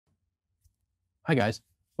Hi guys,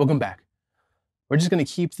 welcome back. We're just going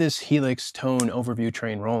to keep this Helix tone overview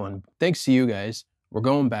train rolling. Thanks to you guys, we're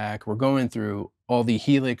going back, we're going through all the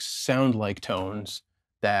Helix sound-like tones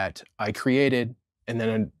that I created,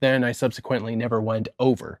 and then I subsequently never went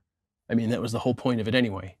over. I mean, that was the whole point of it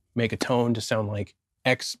anyway. Make a tone to sound like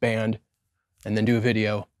X band, and then do a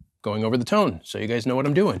video going over the tone, so you guys know what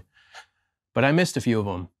I'm doing. But I missed a few of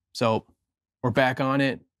them, so we're back on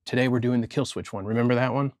it. Today we're doing the Killswitch one. Remember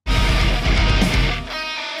that one?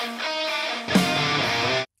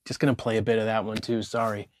 Just gonna play a bit of that one too,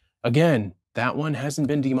 sorry. Again, that one hasn't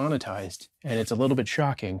been demonetized, and it's a little bit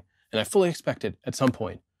shocking, and I fully expect it at some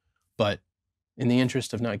point. But in the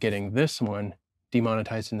interest of not getting this one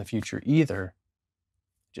demonetized in the future either,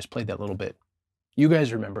 just played that little bit. You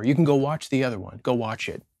guys remember, you can go watch the other one, go watch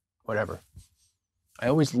it, whatever. I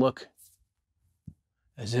always look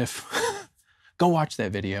as if, go watch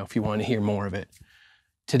that video if you want to hear more of it.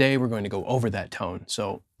 Today, we're going to go over that tone.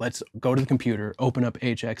 So let's go to the computer, open up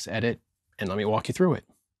HX Edit, and let me walk you through it.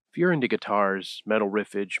 If you're into guitars, metal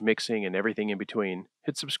riffage, mixing, and everything in between,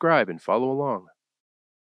 hit subscribe and follow along.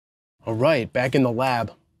 All right, back in the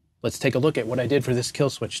lab. Let's take a look at what I did for this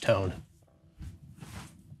Killswitch tone.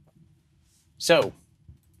 So,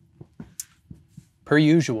 per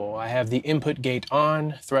usual, I have the input gate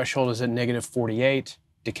on, threshold is at -48,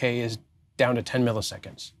 decay is down to 10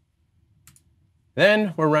 milliseconds.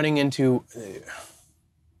 Then we're running into,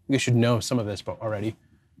 you should know some of this already,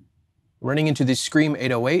 running into the Scream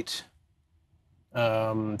 808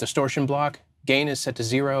 distortion block. Gain is set to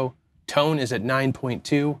 0, tone is at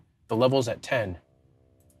 9.2, the level's at 10.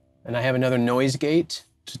 And I have another noise gate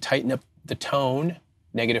to tighten up the tone,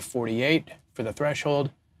 -48 for the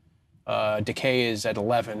threshold. Decay is at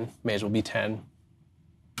 11, may as well be 10.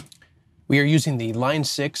 We are using the Line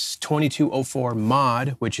 6 2204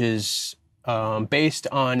 mod, which is based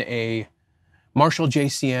on a Marshall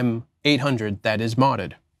JCM 800 that is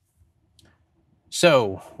modded.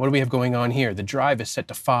 So, what do we have going on here? The drive is set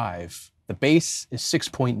to 5. The bass is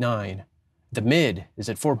 6.9. The mid is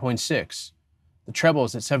at 4.6. The treble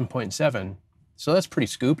is at 7.7. So that's pretty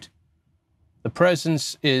scooped. The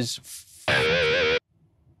presence is...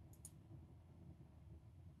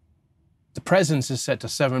 The presence is set to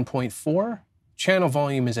 7.4. Channel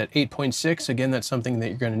volume is at 8.6. Again, that's something that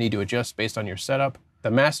you're going to need to adjust based on your setup. The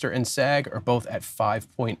master and sag are both at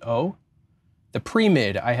 5.0. The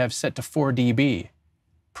pre-mid I have set to 4 dB.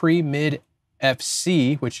 Pre-mid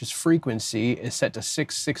FC, which is frequency, is set to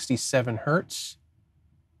 667 Hertz.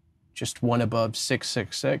 Just one above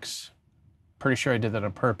 666. Pretty sure I did that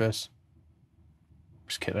on purpose.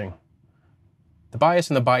 Just kidding. The bias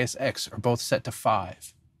and the bias X are both set to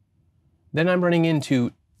 5. Then I'm running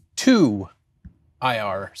into 2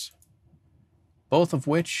 IRs, both of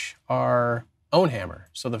which are Ownhammer.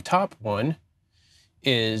 So the top one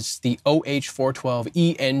is the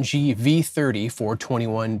OH412ENG V30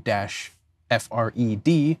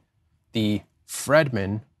 421-FRED, the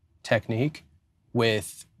Fredman technique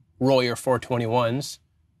with Royer 421s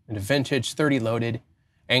and a vintage 30 loaded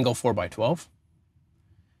angle 4x12.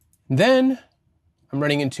 Then I'm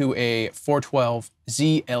running into a 412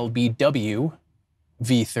 ZLBW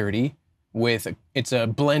V30 with, it's a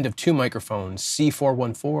blend of 2 microphones,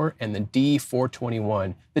 C414 and the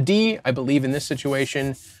D421. The D, I believe in this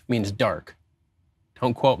situation, means dark.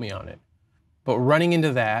 Don't quote me on it. But running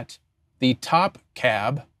into that, the top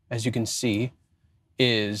cab, as you can see,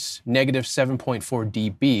 is -7.4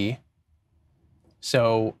 dB.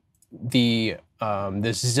 So the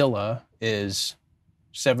this Zilla is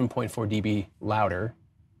 7.4 dB louder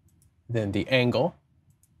than the angle.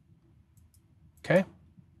 Okay.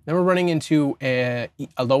 Then we're running into a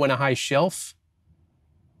low and a high shelf.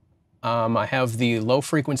 I have the low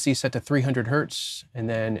frequency set to 300 Hertz and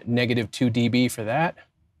then -2 dB for that.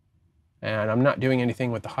 And I'm not doing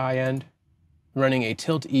anything with the high end. I'm running a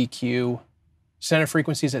tilt EQ. Center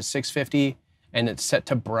frequency is at 650 and it's set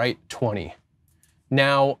to bright 20.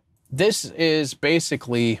 Now, this is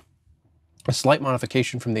basically a slight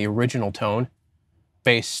modification from the original tone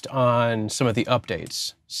based on some of the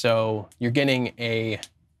updates. So you're getting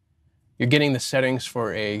the settings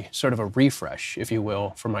for a sort of a refresh, if you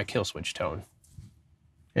will, for my Killswitch tone.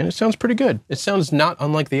 And it sounds pretty good. It sounds not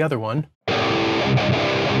unlike the other one.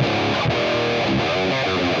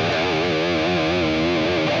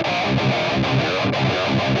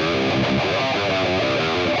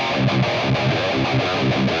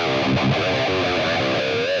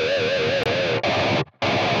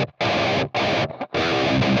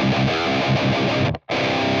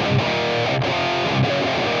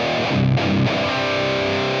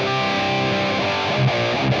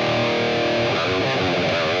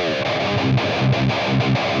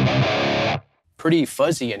 pretty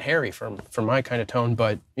fuzzy and hairy for my kind of tone,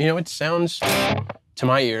 but you know, it sounds, to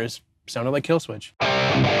my ears, sounded like Killswitch.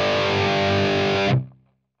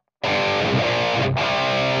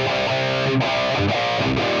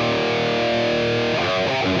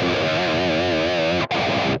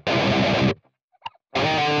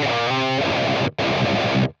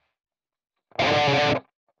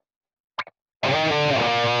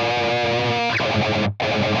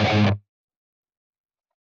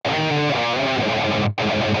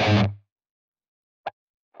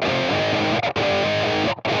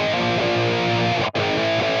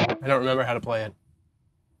 I don't remember how to play it.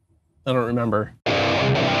 I don't remember.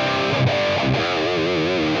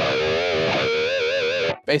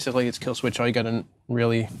 Basically, it's Killswitch. All you gotta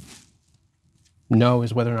really know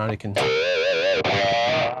is whether or not it can.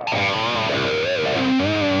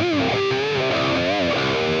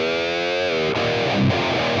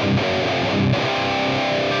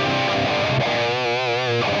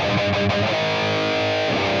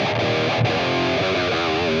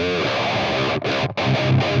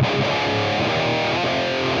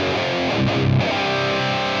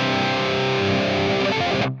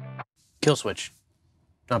 Killswitch.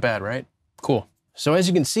 Not bad, right? Cool. So as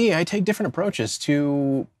you can see, I take different approaches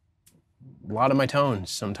to a lot of my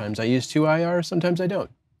tones. Sometimes I use 2 IR, sometimes I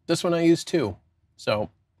don't. This one I use 2.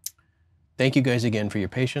 So thank you guys again for your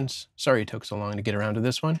patience. Sorry it took so long to get around to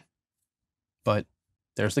this one, but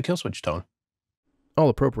there's the Killswitch tone. All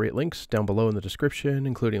appropriate links down below in the description,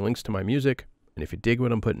 including links to my music. And if you dig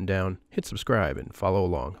what I'm putting down, hit subscribe and follow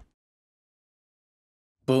along.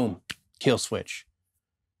 Boom. Killswitch.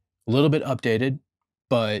 A little bit updated,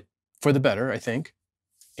 but for the better, I think.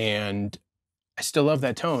 And I still love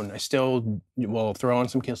that tone. I still will throw on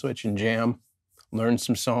some Killswitch and jam, learn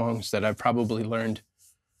some songs that I've probably learned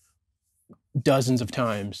dozens of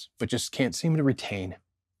times, but just can't seem to retain.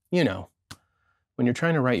 You know, when you're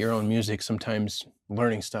trying to write your own music, sometimes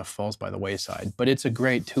learning stuff falls by the wayside, but it's a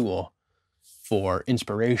great tool for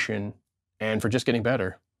inspiration and for just getting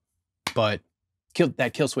better. But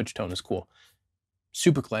that Killswitch tone is cool.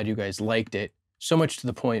 Super glad you guys liked it, so much to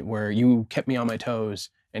the point where you kept me on my toes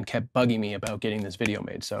and kept bugging me about getting this video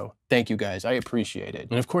made. So thank you guys, I appreciate it.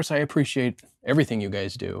 And of course I appreciate everything you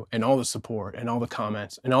guys do and all the support and all the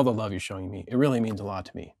comments and all the love you're showing me. It really means a lot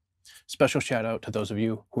to me. Special shout out to those of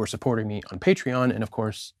you who are supporting me on Patreon and of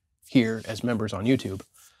course here as members on YouTube.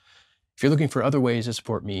 If you're looking for other ways to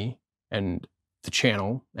support me and the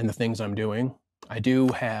channel and the things I'm doing, I do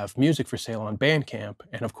have music for sale on Bandcamp,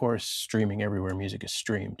 and of course, streaming everywhere music is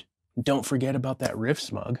streamed. Don't forget about that riff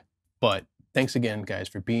smug. But thanks again, guys,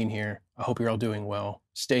 for being here. I hope you're all doing well.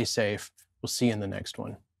 Stay safe. We'll see you in the next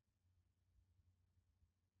one.